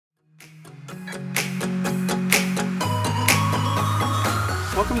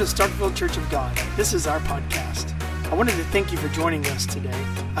Welcome to Starkville Church of God. This is our podcast. I wanted to thank you for joining us today.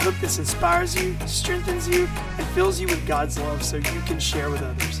 I hope this inspires you, strengthens you, and fills you with God's love so you can share with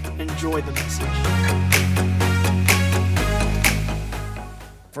others. Enjoy the message.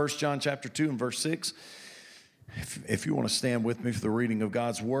 1 John chapter 2 and verse 6. If you want to stand with me for the reading of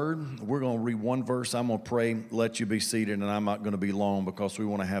God's word, we're going to read one verse. I'm going to pray, let you be seated, and I'm not going to be long because we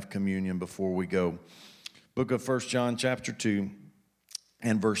want to have communion before we go. Book of 1 John chapter 2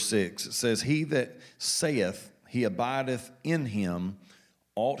 and verse 6. It says, "He that saith he abideth in him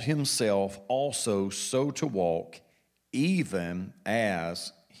ought himself also so to walk, even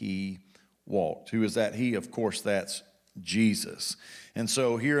as he walked." Who is that he? Of course, that's Jesus. And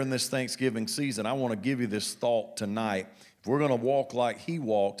so here in this Thanksgiving season, I want to give you this thought tonight. If we're going to walk like he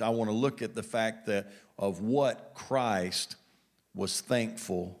walked, I want to look at the fact that of what Christ was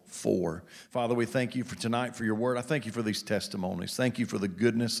thankful for. Father, we thank you for tonight, for your word. I thank you for these testimonies. Thank you for the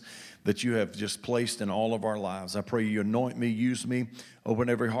goodness that you have just placed in all of our lives. I pray you anoint me, use me, open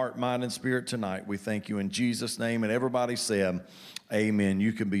every heart, mind, and spirit tonight. We thank you in Jesus' name. And everybody said, amen.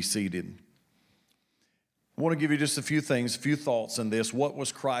 You can be seated. I want to give you just a few things, a few thoughts on this. What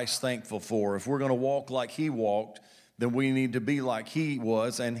was Christ thankful for? If we're going to walk like he walked, then we need to be like he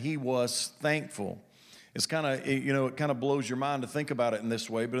was, and he was thankful. It's kind of, it kind of blows your mind to think about it in this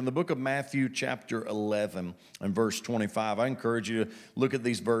way. But in the book of Matthew chapter 11 and verse 25, I encourage you to look at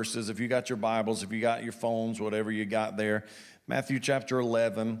these verses. If you got your Bibles, if you got your phones, whatever you got there. Matthew chapter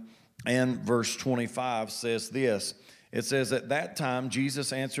 11 and verse 25 says this. It says, "At that time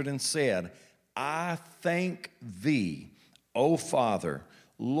Jesus answered and said, I thank thee, O Father,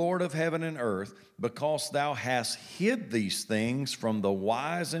 Lord of heaven and earth, because thou hast hid these things from the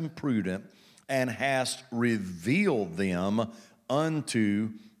wise and prudent, and hast revealed them unto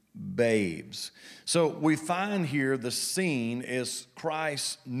babes." So we find here the scene is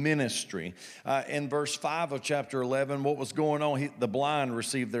Christ's ministry. In verse 5 of chapter 11, what was going on? The blind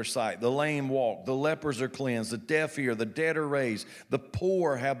received their sight, the lame walk, the lepers are cleansed, the deaf hear, the dead are raised, the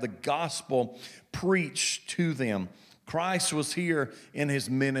poor have the gospel preached to them. Christ was here in his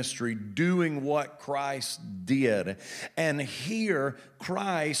ministry doing what Christ did. And here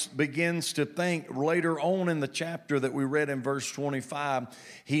Christ begins to think later on in the chapter that we read in verse 25,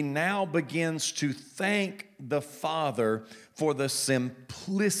 he now begins to thank the Father for the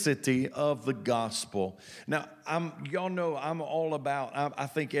simplicity of the gospel. Now, y'all know I'm all about, I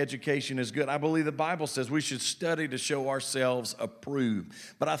think education is good. I believe the Bible says we should study to show ourselves approved.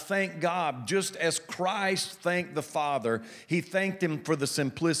 But I thank God, just as Christ thanked the Father, he thanked him for the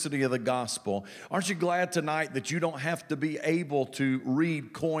simplicity of the gospel. Aren't you glad tonight that you don't have to be able to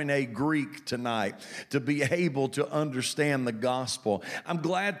read Koine Greek tonight to be able to understand the gospel? I'm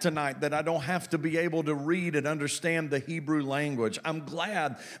glad tonight that I don't have to be able to read and understand the Hebrew language. I'm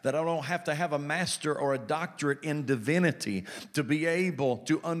glad that I don't have to have a master or a doctorate in divinity to be able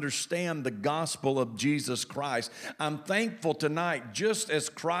to understand the gospel of Jesus Christ. I'm thankful tonight, just as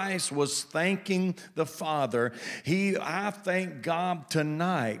Christ was thanking the Father, I thank God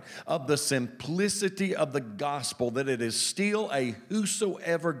tonight of the simplicity of the gospel, that it is still a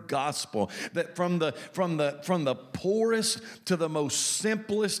whosoever gospel, that from the poorest to the most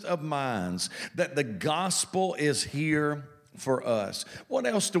simplest of minds, that the gospel is here for us. What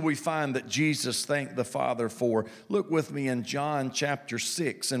else do we find that Jesus thanked the Father for? Look with me in John chapter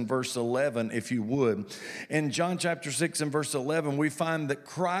 6 and verse 11, if you would. In John chapter 6 and verse 11, we find that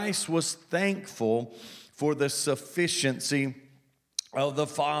Christ was thankful for the sufficiency of the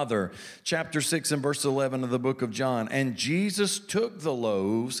Father. Chapter 6 and verse 11 of the book of John. "And Jesus took the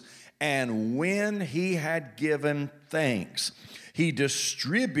loaves, and when he had given thanks, he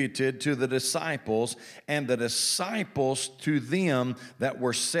distributed to the disciples, and the disciples to them that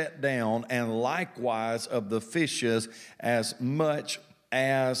were set down, and likewise of the fishes as much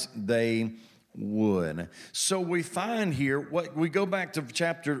as they would." So we find here, what we go back to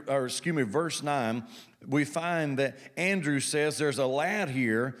verse 9. We find that Andrew says there's a lad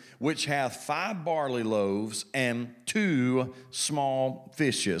here which hath 5 barley loaves and 2 small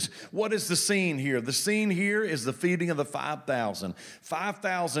fishes. What is the scene here? The scene here is the feeding of the 5,000.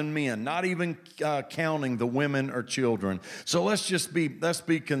 5,000 men, not even counting the women or children. So let's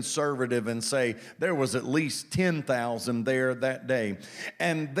be conservative and say there was at least 10,000 there that day.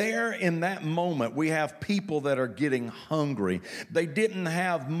 And there in that moment, we have people that are getting hungry. They didn't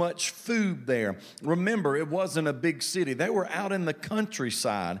have much food there. Remember remember, it wasn't a big city. They were out in the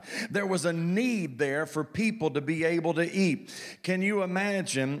countryside. There was a need there for people to be able to eat. Can you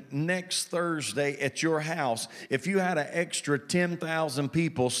imagine next Thursday at your house, if you had an extra 10,000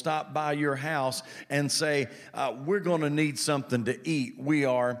 people stop by your house and say, we're going to need something to eat. We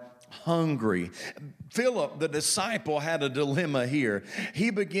are hungry. Philip, the disciple, had a dilemma here.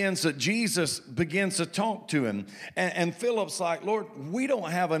 Jesus begins to talk to him. And Philip's like, Lord, we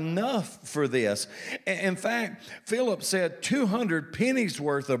don't have enough for this. In fact, Philip said 200 pennies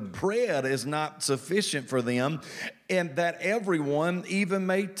worth of bread is not sufficient for them, and that everyone even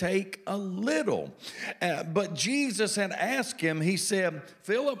may take a little. But Jesus had asked him, he said,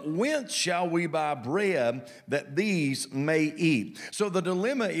 Philip, whence shall we buy bread that these may eat? So the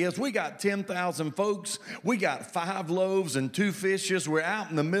dilemma is, we got 10,000 folks. We got 5 loaves and 2 fishes. We're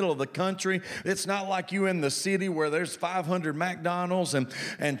out in the middle of the country. It's not like you in the city where there's 500 McDonald's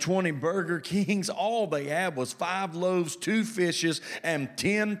and 20 Burger Kings. All they had was 5 loaves, 2 fishes, and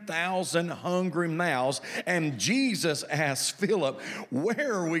 10,000 hungry mouths. And Jesus asked Philip,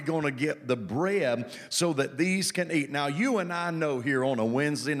 where are we going to get the bread so that these can eat? Now, you and I know here on a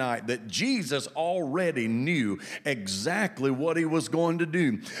Wednesday night that Jesus already knew exactly what he was going to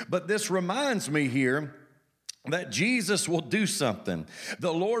do. But this reminds me here that Jesus will do something.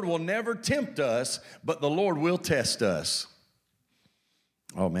 The Lord will never tempt us, but the Lord will test us.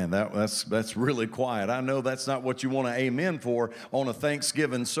 Oh man, that's really quiet. I know that's not what you want to amen for on a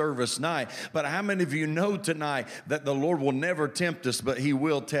Thanksgiving service night. But how many of you know tonight that the Lord will never tempt us, but he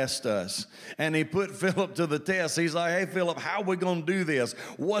will test us? And he put Philip to the test. He's like, hey, Philip, how are we going to do this?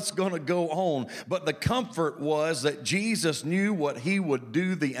 What's going to go on? But the comfort was that Jesus knew what he would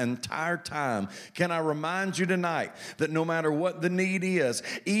do the entire time. Can I remind you tonight that no matter what the need is,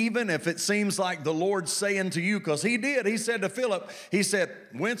 even if it seems like the Lord's saying to you, because he did, he said to Philip, he said,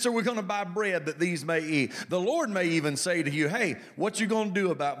 whence are we going to buy bread that these may eat? The Lord may even say to you, hey, what you going to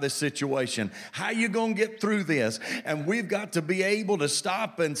do about this situation? How you going to get through this? And we've got to be able to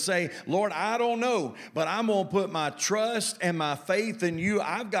stop and say, Lord, I don't know, but I'm going to put my trust and my faith in you.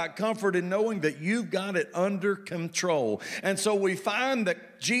 I've got comfort in knowing that you've got it under control. And so we find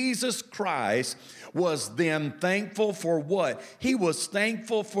that Jesus Christ was then thankful for what? He was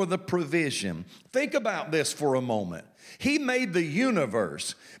thankful for the provision. Think about this for a moment. He made the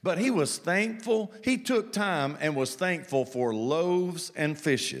universe, but he was thankful. He took time and was thankful for loaves and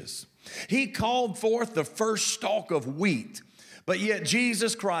fishes. He called forth the first stalk of wheat, but yet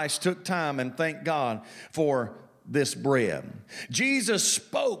Jesus Christ took time and thanked God for this bread. Jesus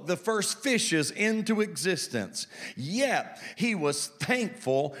spoke the first fishes into existence, yet he was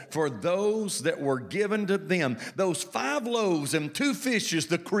thankful for those that were given to them. Those 5 loaves and 2 fishes,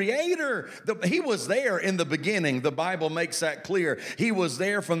 the Creator, he was there in the beginning. The Bible makes that clear. He was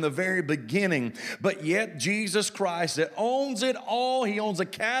there from the very beginning, but yet Jesus Christ that owns it all. He owns the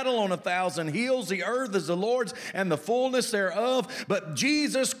cattle on 1,000 hills. The earth is the Lord's and the fullness thereof. But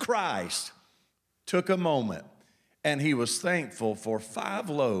Jesus Christ took a moment and he was thankful for 5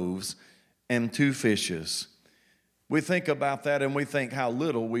 loaves and 2 fishes. We think about that and we think how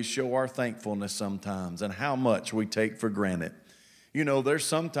little we show our thankfulness sometimes and how much we take for granted. You know, there's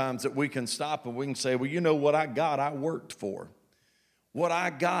sometimes that we can stop and we can say, well, you know what I got, I worked for. What I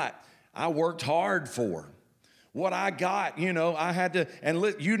got, I worked hard for. What I got, you know, I had to,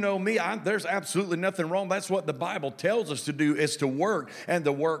 and you know me, there's absolutely nothing wrong. That's what the Bible tells us to do, is to work and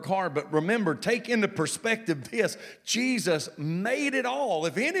to work hard. But remember, take into perspective this, Jesus made it all.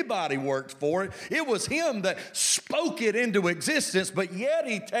 If anybody worked for it, it was him that spoke it into existence, but yet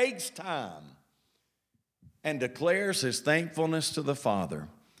he takes time and declares his thankfulness to the Father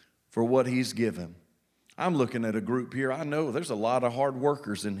for what he's given. I'm looking at a group here. I know there's a lot of hard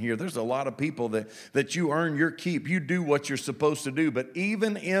workers in here. There's a lot of people that you earn your keep. You do what you're supposed to do. But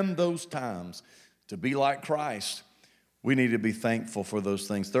even in those times, to be like Christ, we need to be thankful for those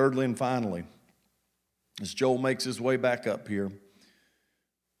things. Thirdly and finally, as Joel makes his way back up here,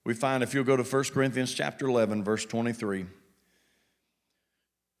 we find, if you'll go to 1 Corinthians chapter 11, verse 23,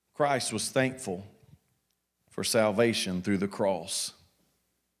 Christ was thankful for salvation through the cross.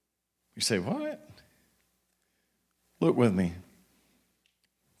 You say, what? Look with me.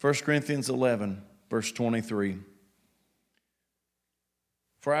 1 Corinthians 11, verse 23.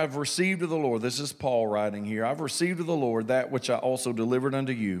 For I have received of the Lord, this is Paul writing here, I've received of the Lord that which I also delivered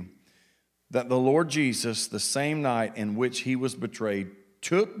unto you, that the Lord Jesus, the same night in which he was betrayed,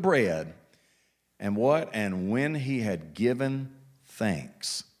 took bread, and what? And when he had given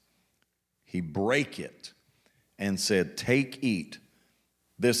thanks, he brake it and said, take, eat.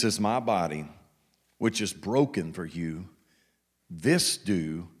 This is my body, which is broken for you. This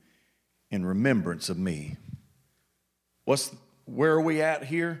do in remembrance of me. Where are we at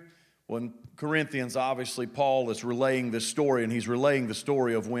here? Well, in Corinthians, obviously, Paul is relaying this story, and he's relaying the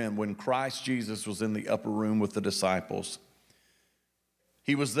story of when Christ Jesus was in the upper room with the disciples.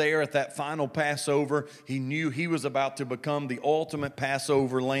 He was there at that final Passover. He knew he was about to become the ultimate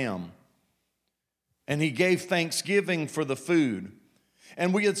Passover lamb. And he gave thanksgiving for the food.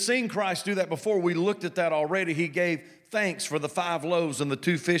 And we had seen Christ do that before. We looked at that already. He gave thanks for the 5 loaves and the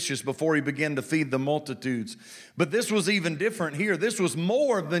 2 fishes before he began to feed the multitudes. But this was even different here. This was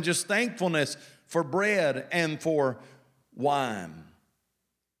more than just thankfulness for bread and for wine.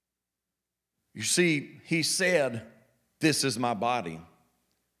 You see, he said, "This is my body,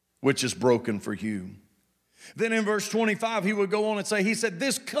 which is broken for you." Then in verse 25, he would go on and say, he said,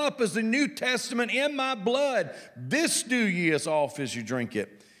 "This cup is the New Testament in my blood. This do ye as oft as you drink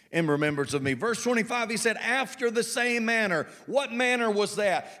it in remembrance of me." Verse 25, he said, "After the same manner." What manner was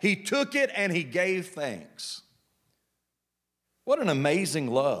that? He took it and he gave thanks. What an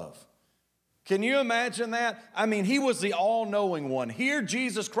amazing love. Can you imagine that? I mean, he was the all-knowing one. Here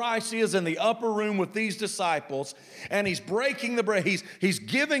Jesus Christ is in the upper room with these disciples, and he's breaking the bread. He's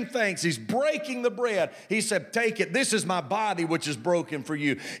giving thanks. He's breaking the bread. He said, "Take it. This is my body which is broken for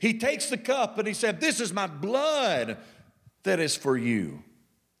you." He takes the cup and he said, "This is my blood that is for you."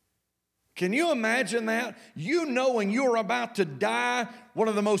 Can you imagine that? You knowing you're about to die one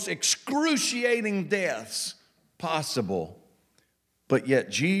of the most excruciating deaths possible. But yet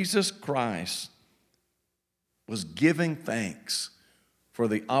Jesus Christ was giving thanks for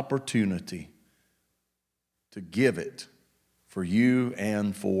the opportunity to give it for you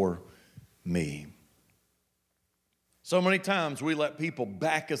and for me. So many times we let people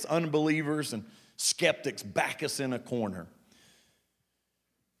back us, unbelievers and skeptics back us in a corner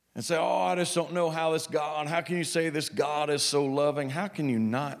and say, "Oh, I just don't know how this God, how can you say this God is so loving?" How can you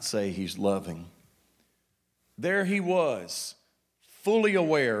not say he's loving? There he was, fully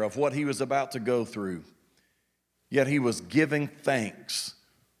aware of what he was about to go through, yet he was giving thanks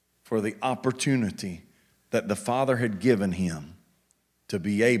for the opportunity that the Father had given him to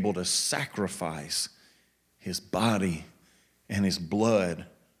be able to sacrifice his body and his blood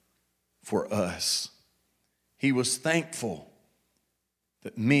for us. He was thankful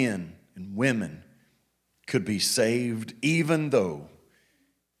that men and women could be saved, even though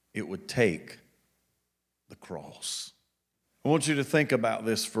it would take the cross. I want you to think about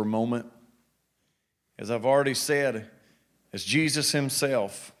this for a moment. As I've already said, as Jesus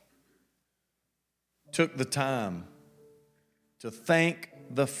himself took the time to thank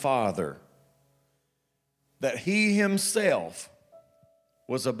the Father that he himself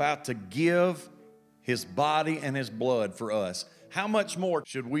was about to give his body and his blood for us, how much more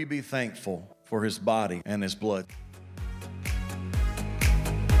should we be thankful for his body and his blood?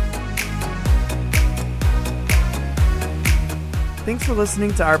 Thanks for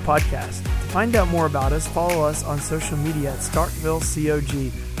listening to our podcast. To find out more about us, follow us on social media at Starkville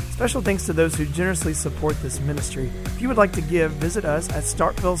COG. Special thanks to those who generously support this ministry. If you would like to give, visit us at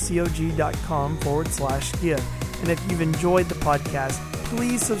starkvillecog.com/give. And if you've enjoyed the podcast,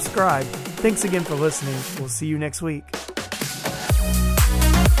 please subscribe. Thanks again for listening. We'll see you next week.